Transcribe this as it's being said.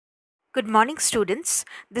Good morning, students.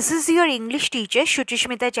 This is your English teacher,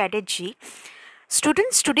 Shuchishmita Chatterjee.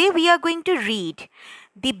 Students, today we are going to read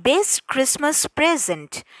The Best Christmas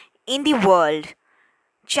Present in the World,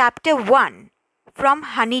 Chapter 1 from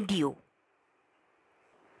Honeydew.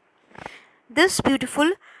 This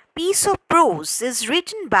beautiful piece of prose is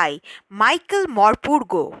written by Michael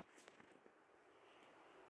Morpurgo.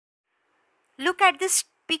 Look at this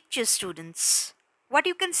picture, students. What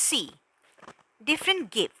you can see? Different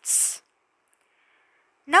gifts.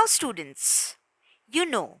 Now, students, you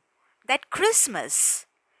know that Christmas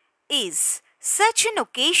is such an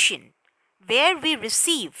occasion where we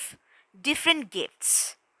receive different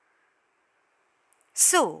gifts.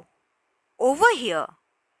 So, over here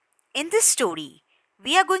in this story,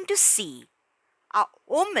 we are going to see a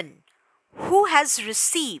woman who has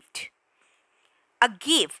received a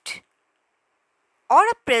gift or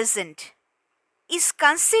a present is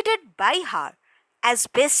considered by her as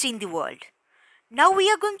best in the world. Now we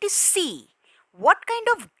are going to see what kind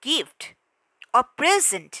of gift or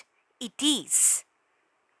present it is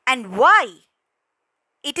and why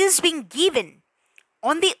it is being given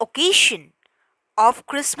on the occasion of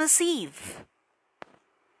Christmas Eve.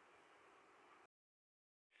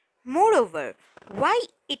 Moreover, why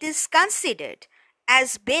it is considered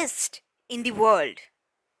as best in the world.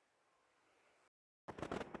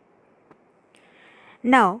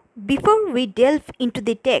 Now, before we delve into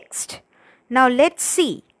the text, now let's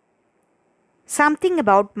see something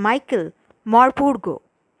about Michael Morpurgo.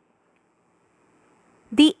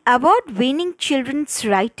 The award-winning children's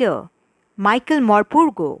writer Michael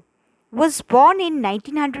Morpurgo was born in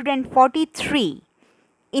 1943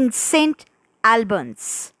 in St.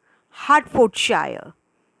 Albans, Hertfordshire.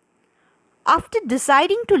 After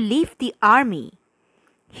deciding to leave the army,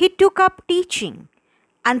 he took up teaching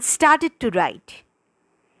and started to write.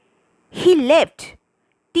 He left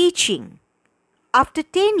teaching after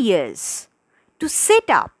 10 years to set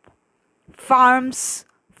up farms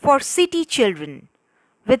for city children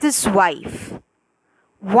with his wife,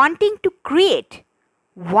 wanting to create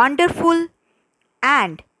wonderful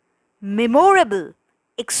and memorable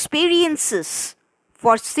experiences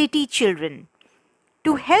for city children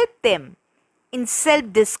to help them in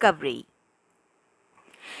self-discovery.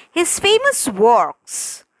 His famous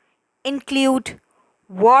works include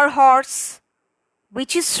War Horse,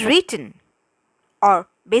 which is written, or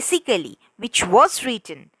basically which was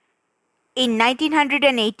written in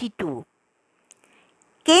 1982,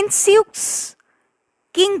 Kensiuk's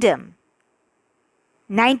Kingdom,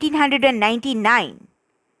 1999,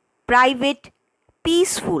 Private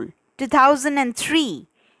Peaceful, 2003,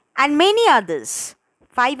 and many others,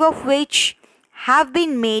 5 of which have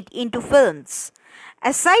been made into films.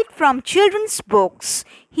 Aside from children's books,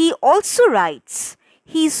 he also writes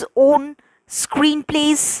his own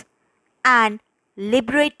screenplays and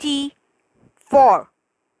libretti for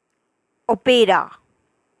opera.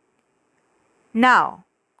 Now,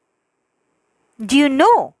 do you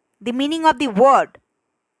know the meaning of the word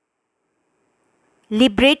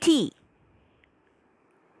libretti?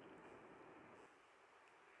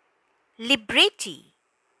 Libretti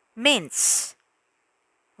means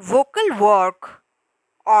vocal work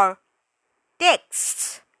or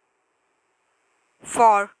texts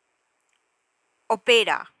for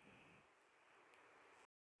opera.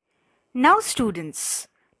 Now, students,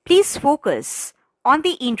 please focus on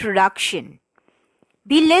the introduction.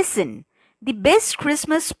 The lesson, The Best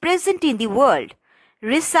Christmas Present in the World,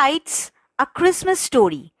 recites a Christmas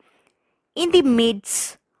story in the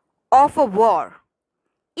midst of a war.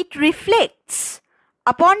 It reflects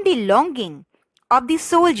upon the longing of the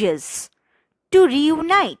soldiers to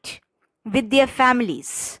reunite with their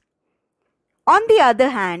families. On the other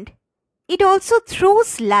hand, it also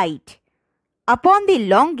throws light upon the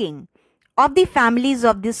longing of the families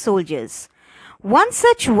of the soldiers. One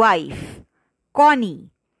such wife,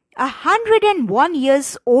 Connie, 101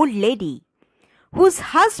 years old lady, whose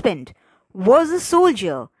husband was a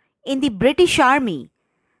soldier in the British Army,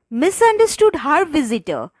 misunderstood her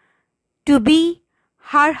visitor to be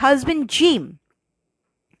her husband Jim,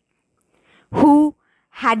 who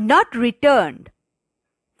had not returned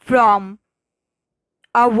from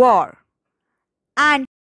a war, and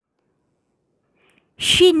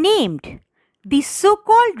she named the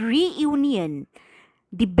so-called reunion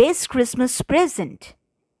the best Christmas present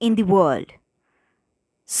in the world.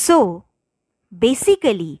 So,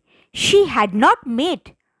 basically, she had not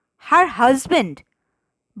met her husband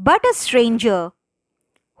but a stranger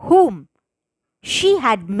whom she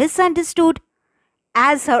had misunderstood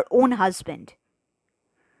as her own husband.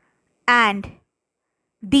 And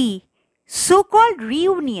the so-called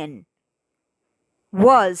reunion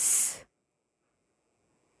was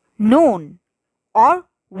known or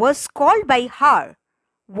was called by her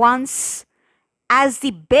once as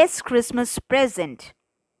the best Christmas present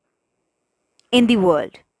in the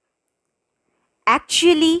world.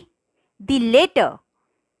 Actually, the letter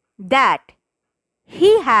that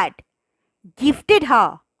he had gifted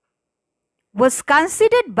her was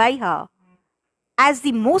considered by her as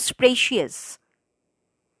the most precious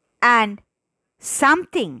and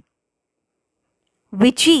something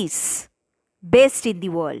which is best in the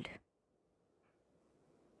world.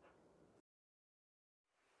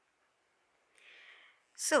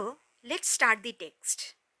 So, let's start the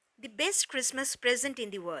text. The best Christmas present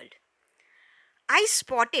in the world. I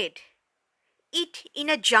spotted it in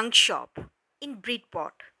a junk shop in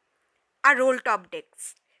Bridport, a roll top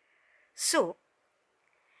text. So,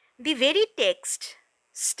 the very text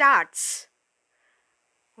starts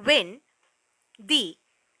when the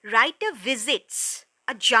writer visits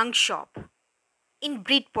a junk shop in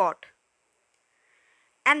Bridport,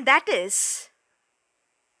 and that is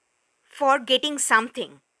for getting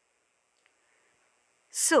something.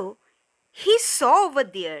 So, he saw over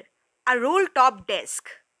there a roll top desk,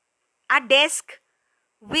 a desk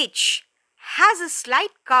which has a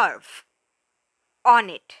slight curve on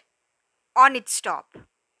it, on its top.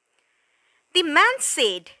 The man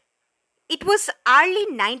said it was early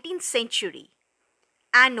 19th century,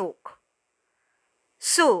 an oak.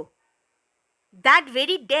 So, that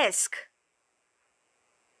very desk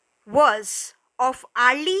was of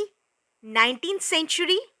early 19th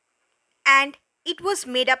century and it was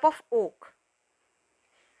made up of oak.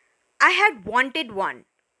 I had wanted one,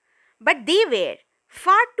 but they were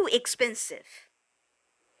far too expensive.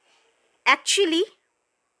 Actually,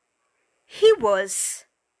 he was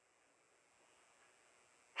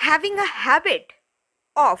having a habit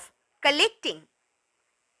of collecting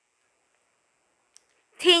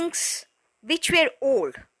things which were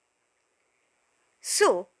old.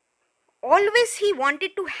 So, always he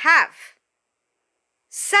wanted to have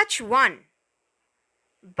such one,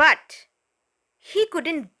 but he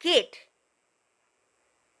couldn't get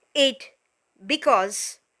it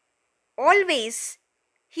because always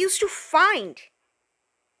he used to find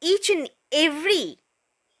each and every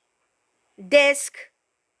desk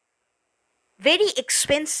very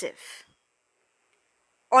expensive,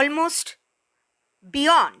 almost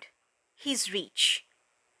beyond his reach.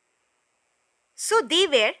 So they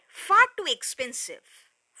were far too expensive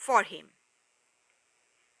for him.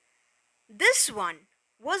 This one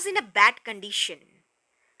was in a bad condition,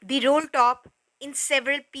 the roll top in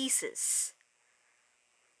several pieces.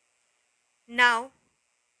 Now,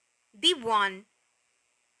 the one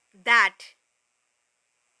that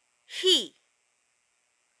he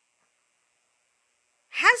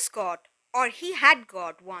has got, or he had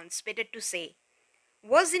got once, better to say,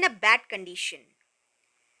 was in a bad condition,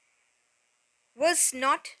 was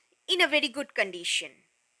not in a very good condition.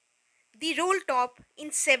 The roll top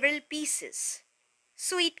in several pieces.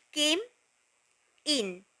 So it came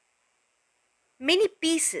in many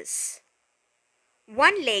pieces.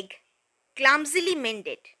 One leg clumsily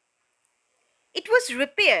mended. It was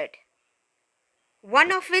repaired.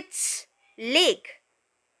 One of its leg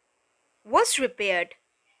was repaired,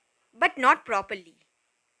 but not properly.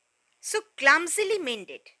 So clumsily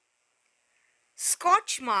mended.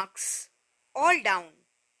 Scotch marks all down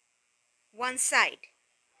one side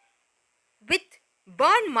with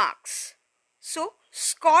burn marks. So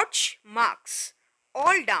scotch marks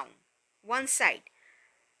all down one side.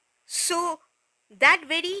 So that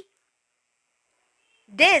very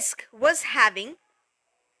desk was having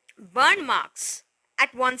burn marks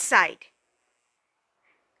at one side.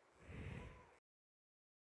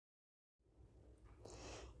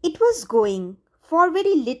 It was going for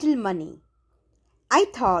very little money. I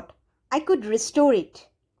thought I could restore it.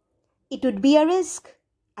 It would be a risk,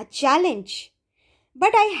 a challenge,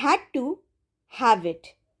 but I had to have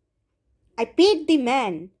it. I paid the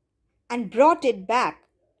man and brought it back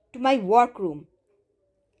to my workroom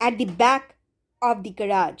at the back of the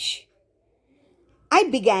garage. I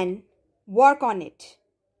began work on it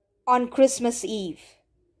on Christmas Eve.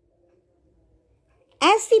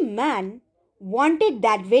 As the man wanted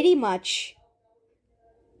that very much,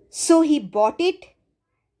 so he bought it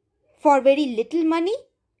for very little money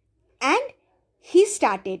and he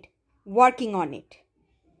started working on it.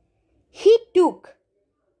 He took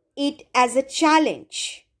it as a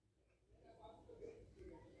challenge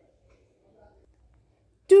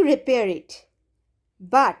to repair it,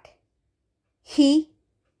 but he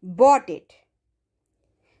bought it.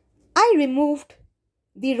 I removed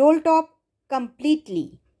the roll top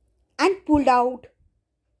completely and pulled out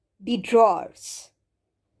the drawers.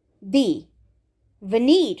 The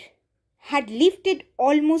Veneer had lifted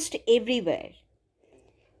almost everywhere.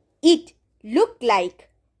 It looked like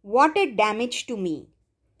water damage to me.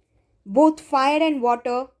 Both fire and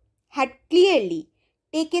water had clearly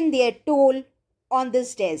taken their toll on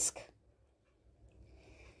this desk.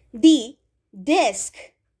 The desk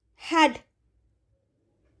had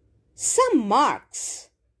some marks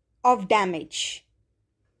of damage,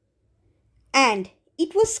 and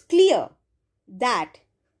it was clear that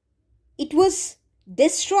it was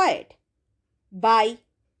destroyed by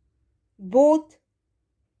both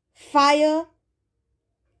fire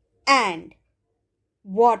and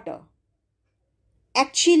water.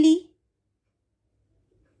 Actually,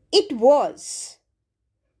 it was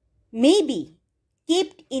maybe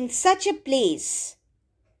kept in such a place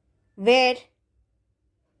where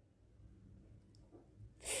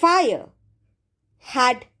fire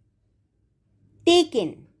had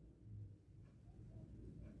taken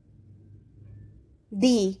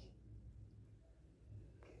the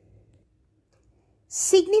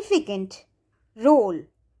significant role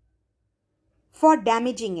for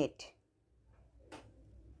damaging it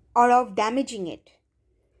or of damaging it,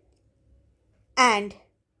 and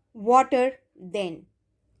water then.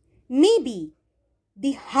 Maybe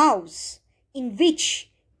the house in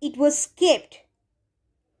which it was kept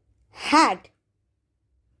had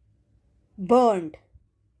burned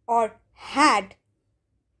or had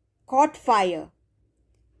caught fire,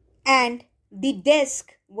 and the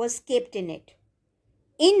desk was kept in it,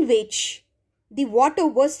 in which the water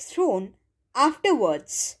was thrown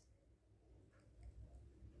afterwards,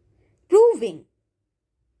 proving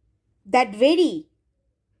that very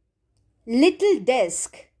little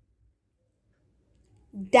desk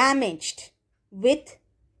damaged with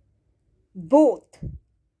both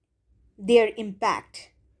their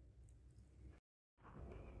impact.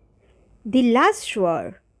 The last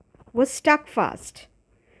drawer was stuck fast,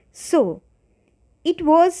 so it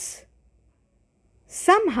was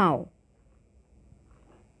somehow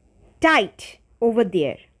tight over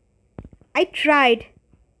there. I tried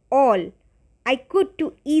all I could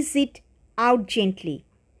to ease it out gently.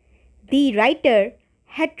 The writer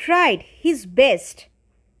had tried his best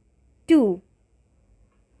to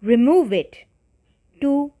remove it,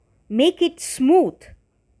 to make it smooth,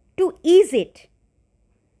 to ease it,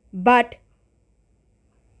 but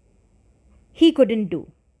he couldn't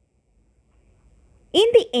do. In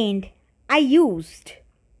the end, I used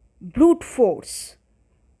brute force,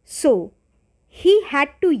 so he had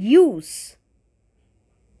to use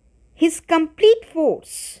his complete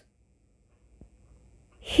force,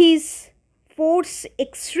 his force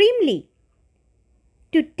extremely,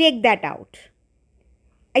 to take that out.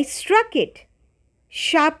 I struck it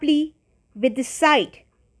sharply with the side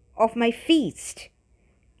of my fist,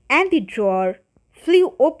 and the drawer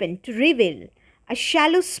flew open to reveal a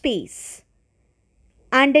shallow space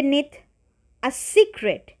underneath a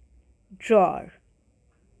secret drawer.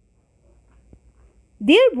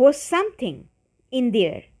 There was something in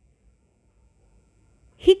there.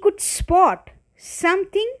 He could spot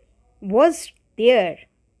something was there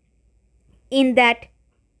in that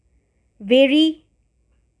very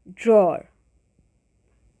drawer.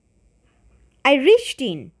 I reached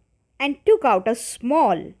in and took out a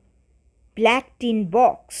small black tin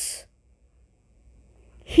box.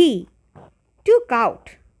 He took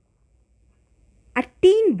out a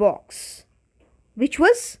tin box which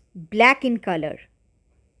was black in color.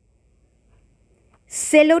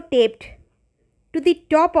 Sellotaped to the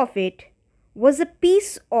top of it was a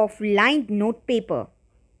piece of lined notepaper.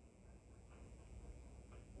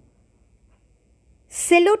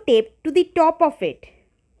 Sellotaped to the top of it.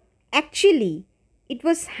 Actually, it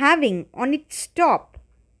was having on its top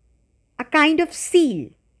a kind of seal.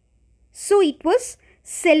 So it was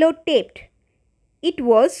sellotaped. It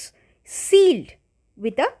was sealed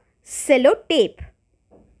with a sellotape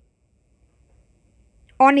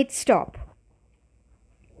on its top.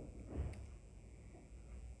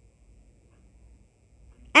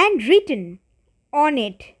 And written on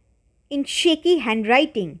it in shaky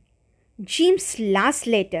handwriting, Jim's last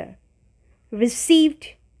letter,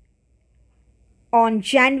 received on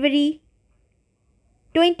January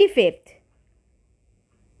 25th,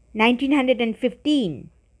 1915,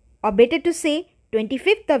 or better to say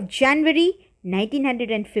 25th of January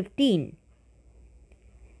 1915.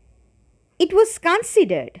 It was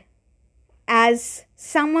considered as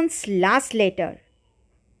someone's last letter,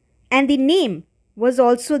 and the name was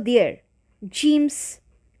also there, Jim's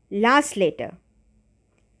last letter.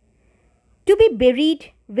 To be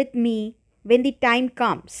buried with me when the time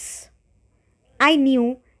comes. I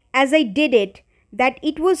knew as I did it that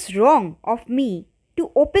it was wrong of me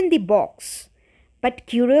to open the box, But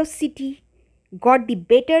curiosity got the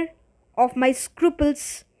better of my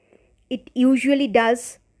scruples. It usually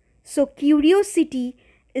does. So curiosity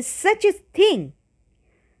is such a thing.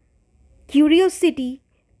 Curiosity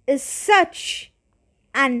is such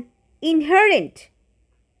an inherent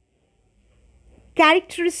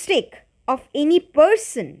characteristic of any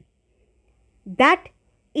person that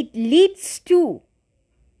it leads to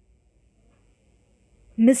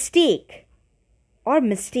mistake or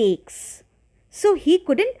mistakes. So he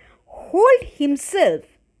couldn't hold himself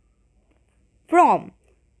from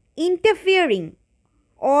interfering,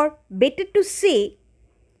 or better to say,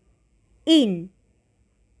 in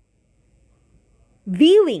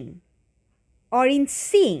viewing or in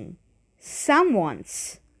seeing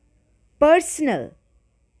someone's personal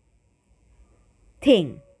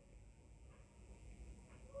thing.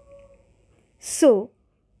 So,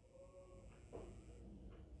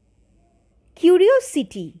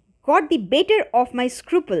 curiosity got the better of my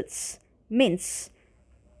scruples means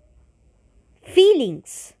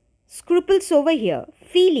feelings, scruples over here,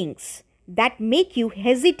 feelings that make you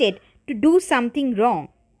hesitate to do something wrong.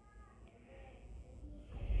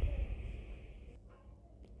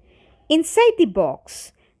 Inside the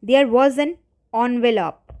box, there was an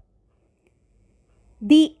envelope.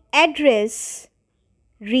 The address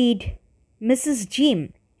read Mrs.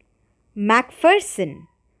 Jim Macpherson,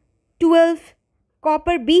 12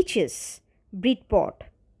 Copper Beeches, Bridport,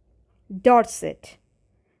 Dorset.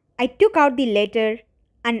 I took out the letter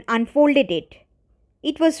and unfolded it.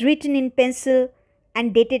 It was written in pencil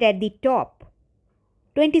and dated at the top,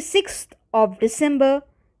 26th of December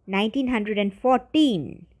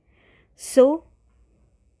 1914. So,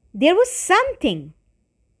 there was something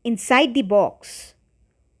inside the box,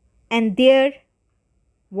 and there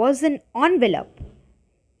was an envelope.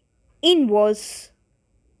 It was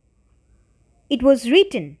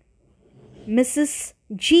written Mrs.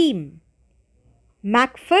 Jim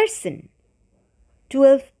Macpherson,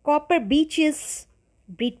 12 Copper Beeches,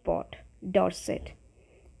 Bridport, Dorset.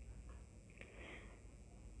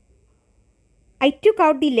 I took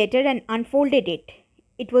out the letter and unfolded it.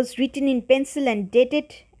 It was written in pencil and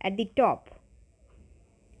dated at the top,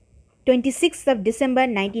 26th of December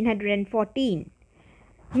 1914.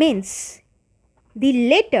 Means the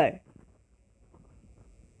letter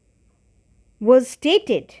was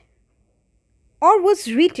dated or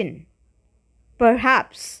was written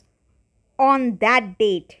perhaps on that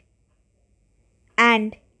date,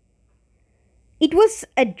 and it was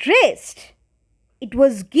addressed, it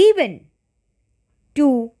was given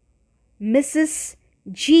to Mrs.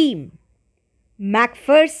 Jim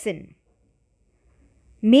Macpherson,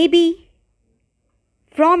 maybe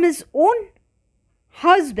from his own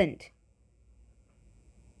husband,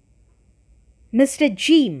 Mr.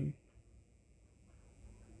 Jim.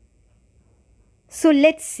 So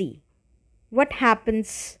let's see what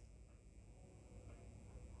happens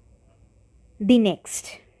the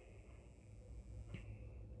next.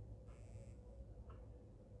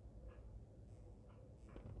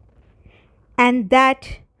 And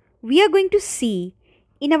that we are going to see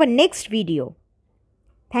in our next video.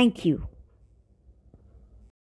 Thank you.